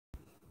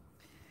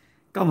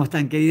¿Cómo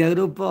están, querido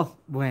grupo?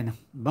 Bueno,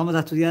 vamos a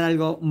estudiar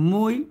algo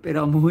muy,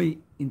 pero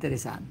muy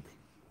interesante.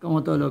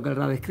 Como todo lo que el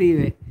Rab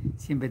escribe,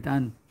 siempre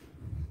tan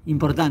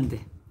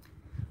importante.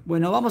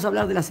 Bueno, vamos a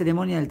hablar de la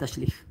ceremonia del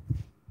Tashlij,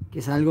 que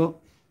es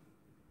algo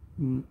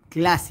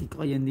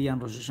clásico hoy en día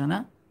en Rosh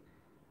Hashanah.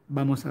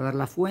 Vamos a ver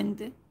la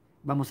fuente,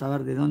 vamos a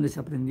ver de dónde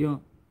se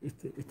aprendió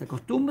esta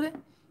costumbre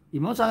y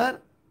vamos a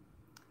ver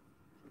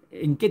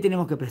en qué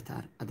tenemos que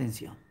prestar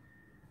atención.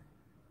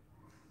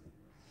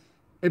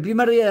 El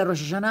primer día de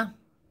Rosh Hashanah,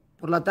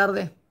 por la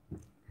tarde,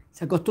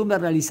 se acostumbra a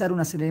realizar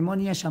una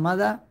ceremonia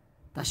llamada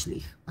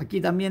Tashlij. Aquí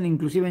también,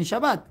 inclusive en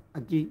Shabbat,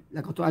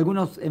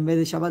 algunos en vez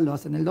de Shabbat lo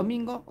hacen el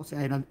domingo, o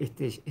sea,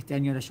 este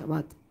año era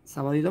Shabbat,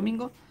 sábado y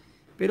domingo,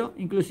 pero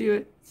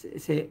inclusive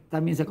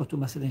también se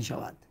acostumbra a hacer en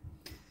Shabbat.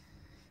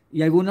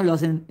 Y algunos lo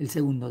hacen el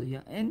segundo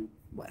día.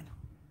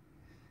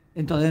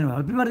 Entonces, de nuevo,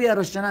 el primer día de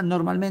Rosh Hashanah,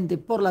 normalmente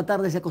por la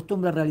tarde se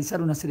acostumbra a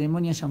realizar una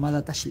ceremonia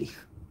llamada Tashlij.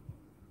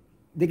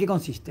 ¿De qué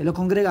consiste? Los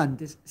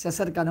congregantes se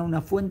acercan a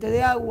una fuente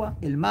de agua,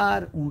 el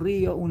mar, un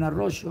río, un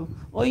arroyo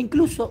o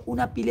incluso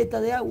una pileta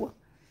de agua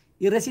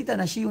y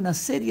recitan allí una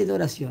serie de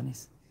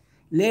oraciones.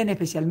 Leen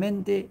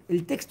especialmente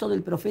el texto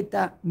del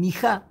profeta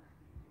Mijá,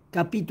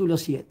 capítulo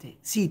 7.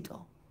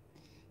 Cito: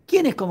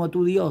 ¿Quién es como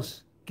tu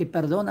Dios, que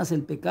perdonas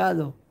el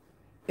pecado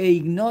e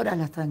ignoras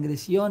las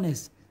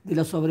transgresiones de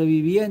los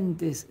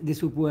sobrevivientes de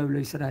su pueblo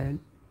Israel?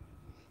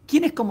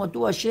 ¿Quién es como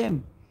tú, Hashem,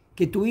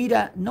 que tu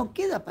ira no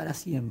queda para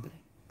siempre,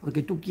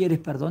 porque tú quieres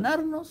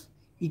perdonarnos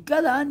y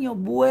cada año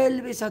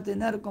vuelves a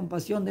tener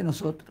compasión de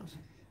nosotros?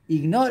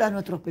 Ignoras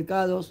nuestros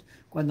pecados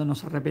cuando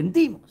nos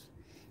arrepentimos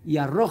y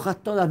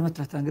arrojas todas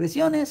nuestras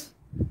transgresiones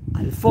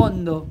al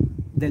fondo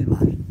del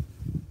mar.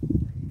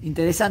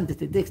 Interesante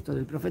este texto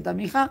del profeta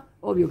Mijá,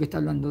 obvio que está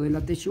hablando de la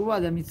Teshuvá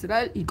de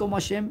Israel y cómo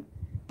Hashem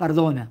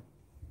perdona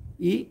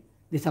y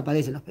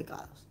desaparece los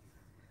pecados.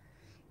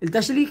 El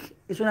Tashlij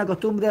es una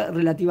costumbre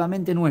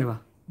relativamente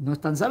nueva. No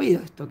es tan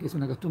sabido esto, que es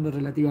una costumbre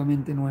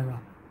relativamente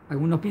nueva.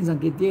 Algunos piensan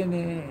que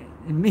tiene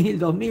 1000,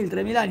 2000,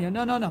 3000 años.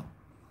 No.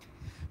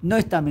 No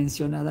está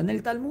mencionada en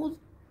el Talmud,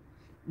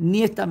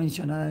 ni está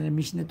mencionada en el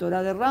Mishneh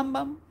Torah de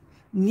Rambam,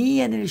 ni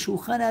en el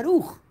Shulchan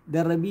Aruch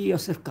de Rabbi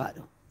Yosef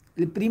Karo.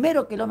 El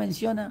primero que lo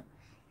menciona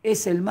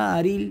es el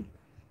Maharil,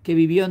 que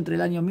vivió entre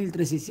el año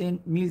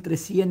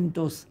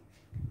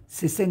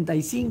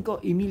 1365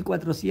 y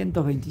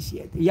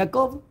 1427.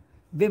 Jacob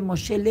Ben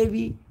Moshe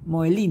Levi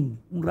Moelin,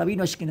 un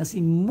rabino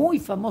ashkenazí muy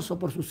famoso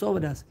por sus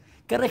obras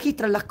que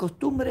registran las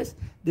costumbres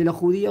de los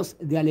judíos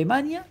de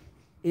Alemania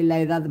en la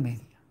Edad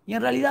Media. Y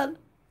en realidad,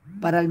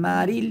 para el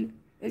Maharil,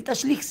 el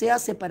Tashlij se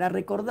hace para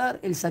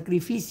recordar el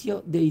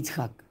sacrificio de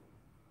Yitzhak.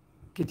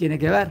 ¿Qué tiene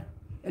que ver?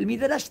 El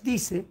Midrash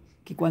dice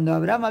que cuando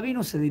Abraham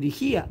Avinu se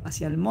dirigía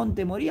hacia el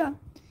monte Moriah,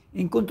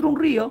 encontró un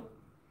río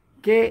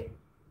que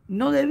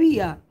no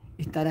debía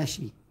estar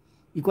allí.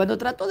 Y cuando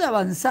trató de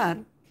avanzar,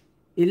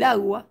 el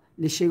agua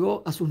le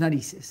llegó a sus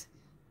narices.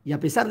 Y a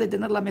pesar de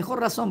tener la mejor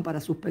razón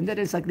para suspender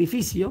el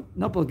sacrificio,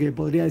 no porque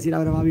podría decir a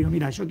Abraham Avinu: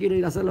 mira, yo quiero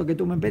ir a hacer lo que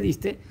tú me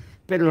pediste,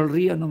 pero el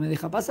río no me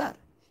deja pasar.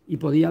 Y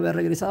podía haber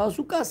regresado a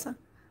su casa.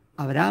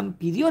 Abraham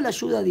pidió la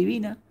ayuda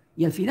divina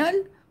y al final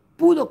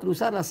pudo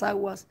cruzar las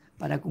aguas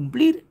para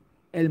cumplir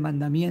el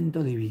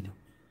mandamiento divino.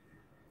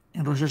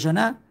 En Rosh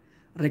Hashanah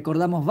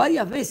recordamos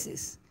varias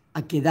veces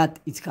a Kedat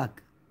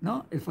Yitzhak,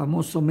 ¿no? El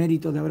famoso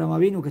mérito de Abraham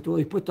Avinu, que estuvo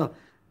dispuesto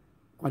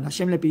cuando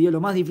Hashem le pidió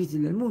lo más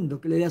difícil del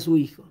mundo, que le dé a su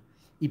hijo.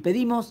 Y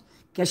pedimos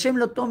que Hashem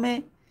lo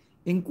tome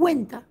en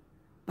cuenta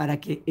para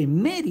que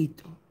en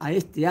mérito a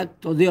este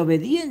acto de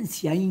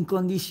obediencia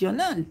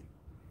incondicional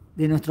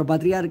de nuestro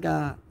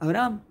patriarca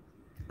Abraham,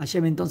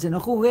 Hashem entonces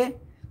nos juzgue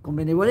con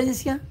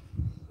benevolencia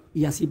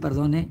y así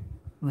perdone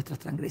nuestras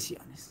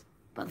transgresiones.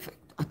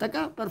 Perfecto. Hasta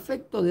acá,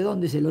 perfecto, de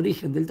dónde es el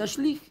origen del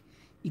Tashlij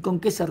y con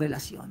qué se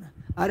relaciona.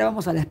 Ahora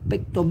vamos al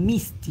aspecto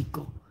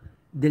místico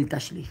del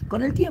Tashlij.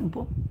 Con el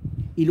tiempo,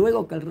 y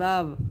luego que el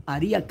Rab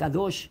Aria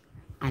Kadosh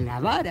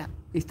alabara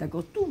esta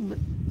costumbre,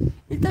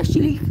 el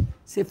Tashlij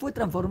se fue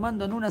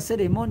transformando en una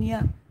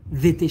ceremonia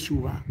de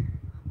Teshuvá.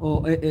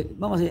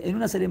 En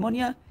una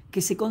ceremonia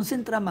que se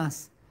concentra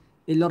más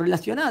en lo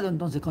relacionado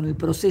entonces con el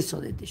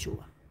proceso de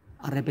Teshuvá.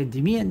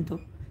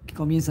 Arrepentimiento, que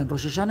comienza en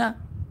Rosh Hashanah.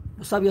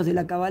 Los sabios de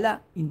la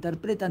Kabbalah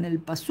interpretan el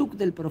pasuk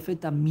del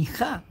profeta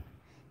Mijá,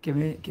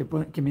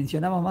 que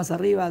mencionamos más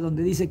arriba,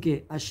 donde dice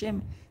que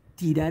Hashem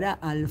tirará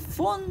al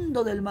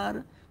fondo del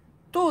mar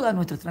todas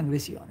nuestras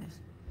transgresiones.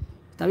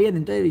 ¿Está bien?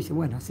 Entonces dice,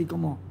 bueno, así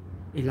como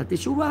es la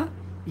Teshuvá,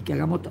 y que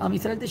hagamos a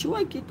Israel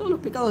Teshuvá y que todos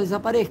los pecados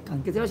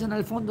desaparezcan, que se vayan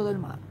al fondo del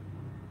mar.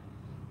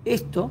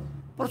 Esto,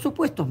 por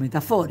supuesto, es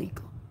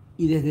metafórico,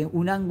 y desde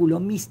un ángulo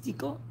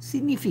místico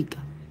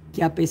significa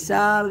que a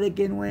pesar de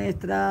que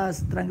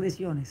nuestras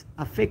transgresiones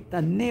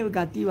afectan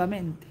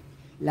negativamente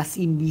las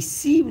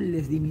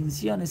invisibles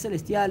dimensiones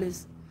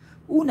celestiales,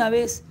 una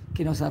vez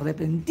que nos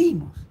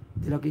arrepentimos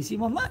de lo que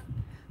hicimos mal,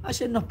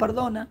 Hashem nos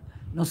perdona,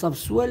 nos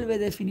absuelve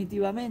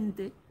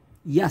definitivamente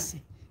y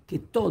hace que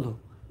todo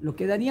lo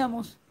que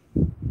dañamos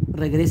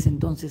regrese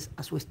entonces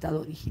a su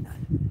estado original.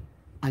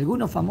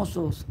 algunos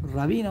famosos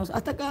rabinos,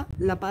 hasta acá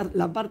la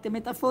parte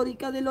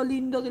metafórica de lo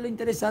lindo, de lo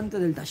interesante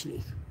del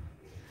Tashlij.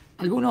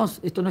 Algunos,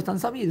 esto no es tan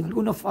sabido,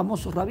 algunos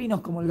famosos rabinos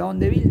como el Gaón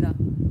de Vilna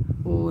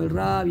o el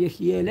Rabbi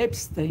Yehiel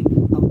Epstein,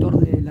 autor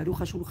de la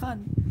Aruja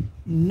Shulchan,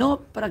 no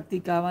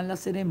practicaban la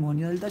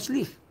ceremonia del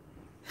Tashlij.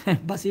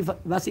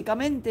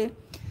 Básicamente,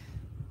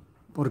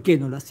 ¿por qué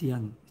no lo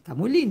hacían? Está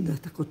muy linda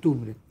esta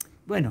costumbre.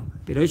 Bueno,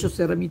 pero ellos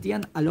se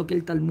remitían a lo que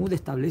el Talmud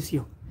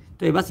estableció.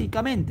 Entonces,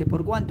 básicamente,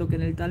 por cuanto que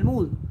en el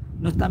Talmud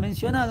no está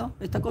mencionado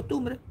esta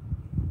costumbre,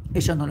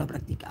 ellos no lo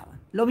practicaban.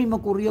 Lo mismo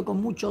ocurrió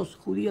con muchos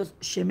judíos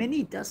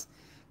yemenitas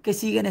que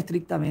siguen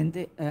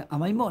estrictamente a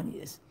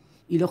Maimónides.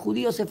 Y los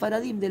judíos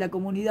sefaradim de la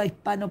comunidad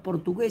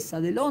hispano-portuguesa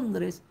de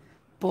Londres,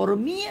 por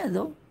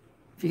miedo,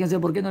 fíjense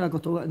por qué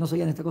no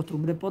seguían esta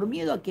costumbre, por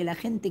miedo a que la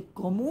gente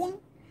común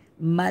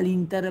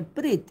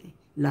malinterprete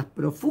las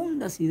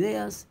profundas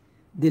ideas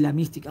de la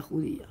mística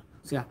judía.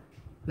 O sea,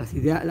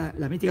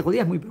 la mística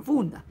judía es muy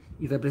profunda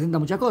y representa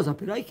muchas cosas,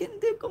 pero hay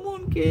gente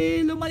común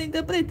que lo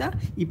malinterpreta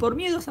y por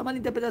miedo a esa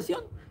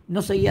malinterpretación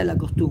no seguía la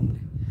costumbre.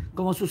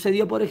 Como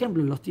sucedió, por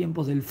ejemplo, en los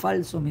tiempos del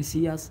falso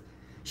Mesías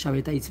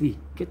Shabbatai Tzvi,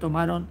 que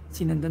tomaron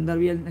sin entender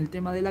bien el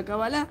tema de la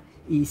Kabbalah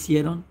y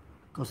hicieron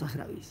cosas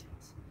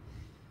gravísimas.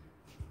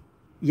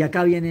 Y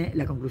acá viene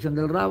la conclusión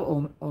del Rab,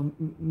 o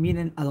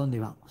miren a dónde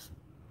vamos.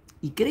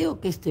 Y creo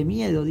que este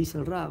miedo, dice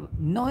el Rab,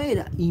 no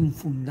era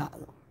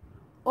infundado.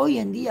 Hoy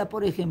en día,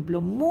 por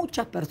ejemplo,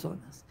 muchas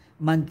personas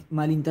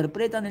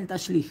malinterpretan el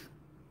Tashlij.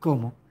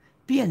 ¿Cómo?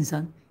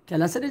 Piensan que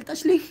al hacer el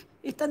Tashlij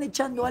están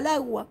echando al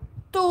agua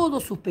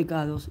todos sus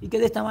pecados y que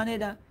de esta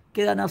manera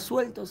quedan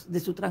absueltos de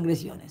sus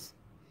transgresiones.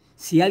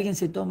 Si alguien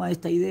se toma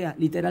esta idea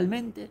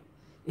literalmente,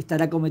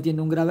 estará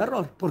cometiendo un grave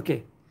error. ¿Por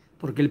qué?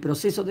 Porque el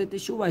proceso de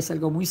Teshuvah es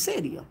algo muy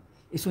serio.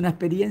 Es una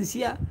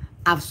experiencia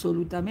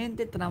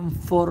absolutamente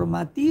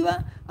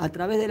transformativa a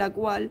través de la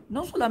cual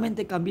no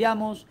solamente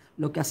cambiamos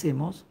lo que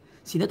hacemos,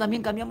 sino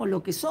también cambiamos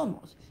lo que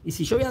somos. Y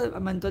si yo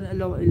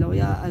lo voy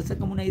a hacer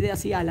como una idea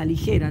así a la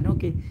ligera, ¿no?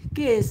 ¿Qué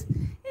es?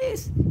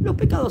 Los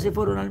pecados se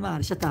fueron al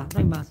mar, ya está, no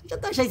hay más. Ya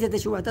está, ya hice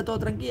Teshuvah, está todo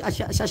tranquilo,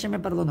 ya me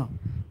perdonó.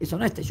 Eso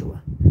no es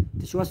Teshuvah.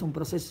 Teshuvah es un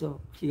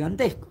proceso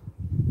gigantesco.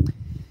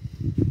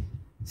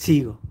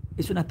 Sigo.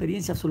 Es una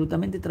experiencia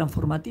absolutamente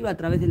transformativa a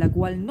través de la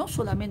cual no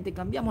solamente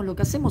cambiamos lo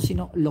que hacemos,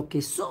 sino lo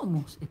que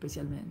somos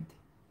especialmente.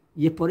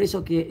 Y es por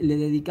eso que le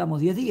dedicamos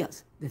 10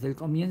 días, desde el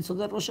comienzo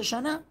de Rosh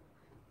Hashana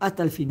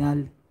hasta el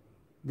final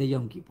de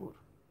Yom Kippur.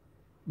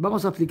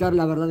 Vamos a explicar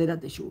la verdadera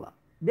Teshuvah.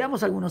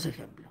 Veamos algunos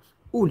ejemplos.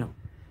 1.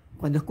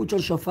 Cuando escucho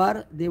el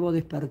shofar, debo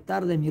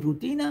despertar de mi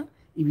rutina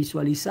y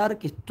visualizar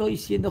que estoy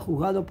siendo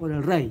juzgado por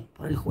el rey,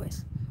 por el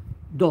juez.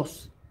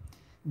 2.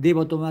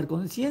 Debo tomar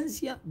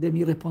conciencia de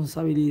mi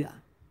responsabilidad.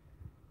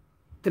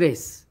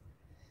 3.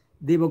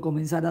 Debo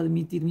comenzar a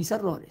admitir mis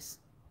errores.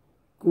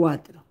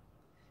 4.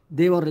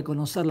 Debo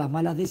reconocer las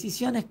malas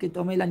decisiones que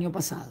tomé el año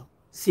pasado.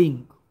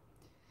 5.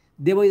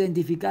 Debo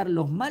identificar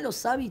los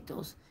malos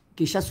hábitos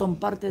que ya son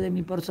parte de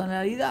mi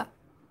personalidad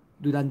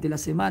durante la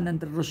semana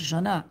entre Rosh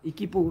Hashanah y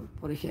Kippur,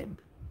 por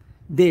ejemplo.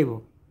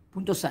 Debo,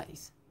 punto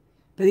 6,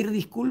 pedir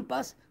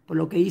disculpas por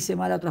lo que hice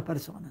mal a otras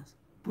personas.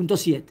 Punto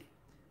 7,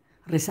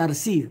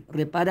 resarcir,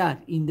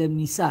 reparar,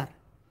 indemnizar.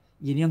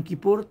 Y en Yom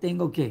Kippur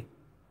tengo que,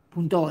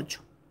 punto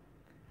 8,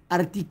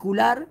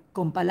 articular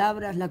con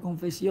palabras la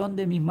confesión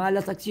de mis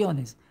malas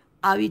acciones,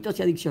 hábitos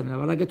y adicciones. La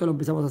verdad que esto lo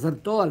empezamos a hacer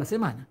toda la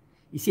semana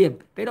y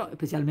siempre, pero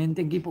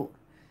especialmente en Kippur.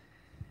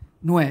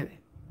 9.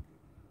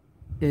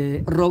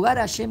 Rogar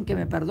a Hashem que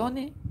me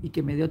perdone y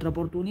que me dé otra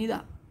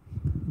oportunidad.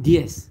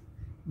 10.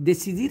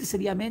 Decidir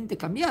seriamente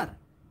cambiar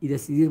y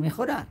decidir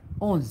mejorar.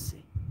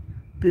 11.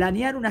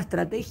 Planear una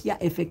estrategia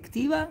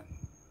efectiva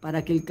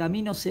para que el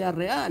camino sea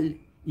real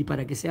y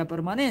para que sea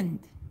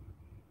permanente.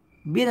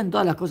 Vieron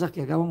todas las cosas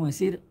que acabamos de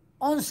decir.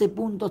 11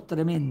 puntos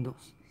tremendos,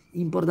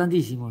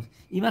 importantísimos.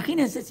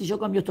 Imagínense si yo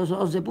cambio estos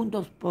 11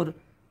 puntos por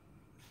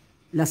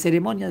la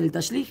ceremonia del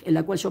Tashlij, en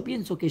la cual yo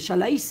pienso que ya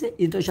la hice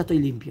y entonces ya estoy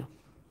limpio.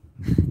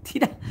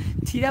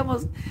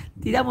 Tiramos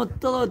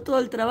todo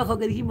el trabajo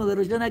que dijimos de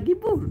Rosh Hashanah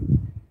Kippur.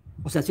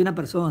 O sea, si una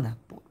persona,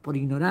 por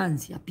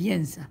ignorancia,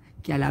 piensa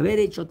que al haber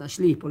hecho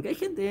Tashlij, porque hay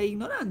gente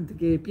ignorante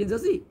que piensa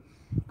así,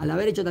 al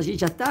haber hecho Tashlij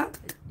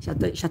ya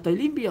estoy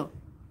limpio,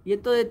 y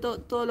entonces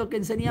todo lo que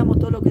enseñamos,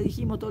 todo lo que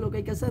dijimos, todo lo que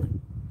hay que hacer,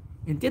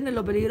 ¿entienden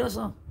lo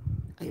peligroso?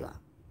 Ahí va.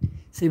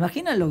 ¿Se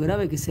imaginan lo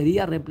grave que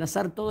sería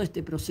reemplazar todo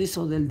este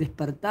proceso del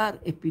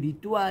despertar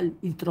espiritual,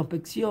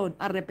 introspección,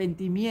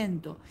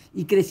 arrepentimiento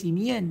y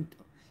crecimiento,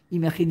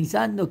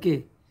 imaginando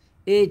que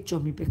he hecho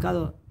mis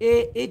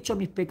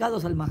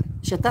pecados al mar?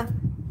 Ya está.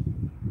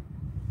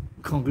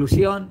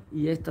 Conclusión,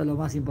 y esto es lo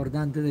más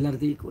importante del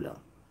artículo,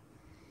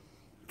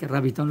 que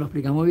Rabitón lo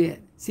explica muy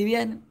bien. Si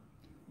bien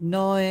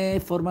no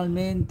es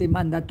formalmente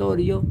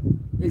mandatorio,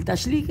 el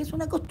Tashlij es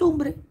una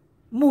costumbre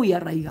muy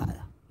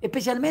arraigada,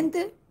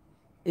 especialmente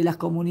en las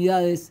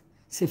comunidades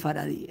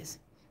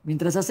sefaradíes.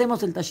 Mientras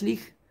hacemos el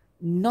Tashlij,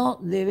 no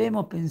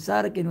debemos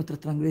pensar que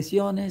nuestras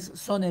transgresiones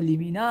son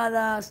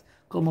eliminadas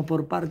como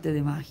por parte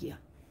de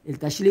magia. El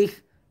Tashlij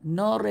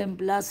no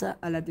reemplaza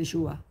a la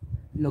Teshuvah.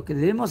 lo que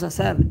debemos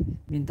hacer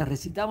mientras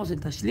recitamos el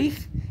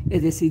Tashlij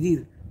es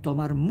decidir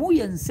tomar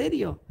muy en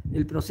serio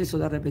el proceso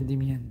de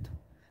arrepentimiento.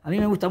 A mí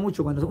me gusta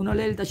mucho cuando uno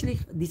lee el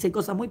Tashlij, dice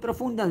cosas muy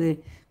profundas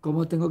de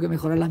cómo tengo que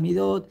mejorar las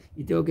midot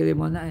y tengo que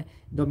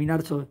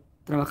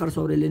trabajar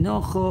sobre el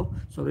enojo,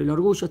 sobre el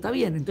orgullo. Está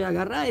bien, entonces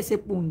agarrá ese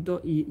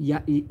punto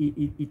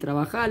y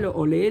trabajalo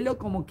o léelo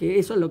como que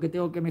eso es lo que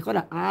tengo que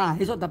mejorar. Ah,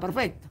 eso está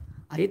perfecto,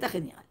 ahí está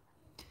genial.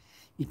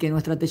 Y que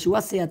nuestra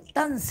teshuvá sea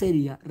tan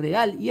seria,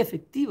 real y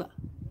efectiva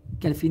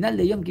que al final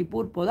de Yom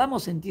Kippur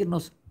podamos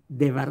sentirnos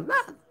de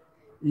verdad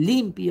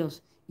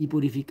limpios y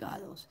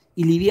purificados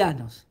y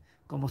livianos,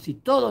 como si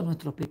todos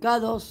nuestros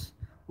pecados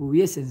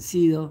hubiesen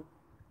sido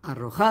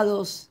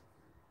arrojados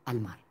al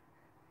mar.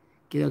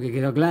 Creo que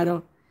quedó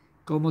claro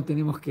cómo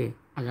tenemos que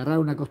agarrar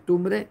una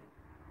costumbre,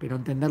 pero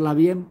entenderla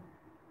bien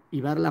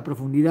y ver la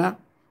profundidad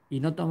y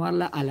no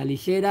tomarla a la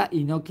ligera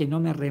y no que no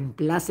me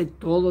reemplace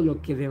todo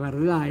lo que de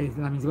verdad es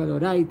la mitzvah de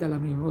Oraita, la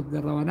mitzvah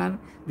de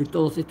Rabanán, de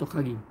todos estos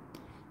hagim.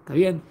 ¿Está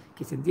bien?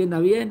 Que se entienda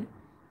bien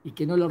y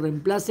que no lo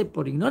reemplace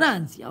por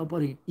ignorancia.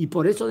 Y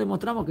por eso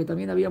demostramos que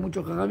también había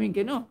muchos hagim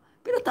que no.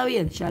 Pero está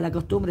bien, ya la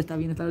costumbre está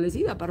bien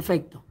establecida,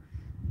 perfecto.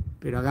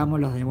 Pero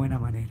hagámoslo de buena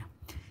manera.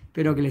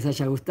 Espero que les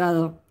haya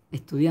gustado.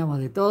 Estudiamos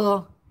de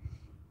todo.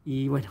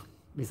 Y bueno,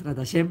 Besrat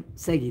Hashem,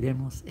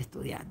 seguiremos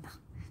estudiando.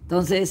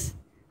 Entonces,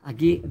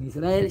 aquí en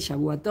Israel,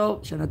 Shavuot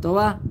Tov, Shana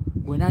Tová,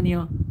 buen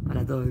año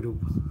para todo el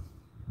grupo.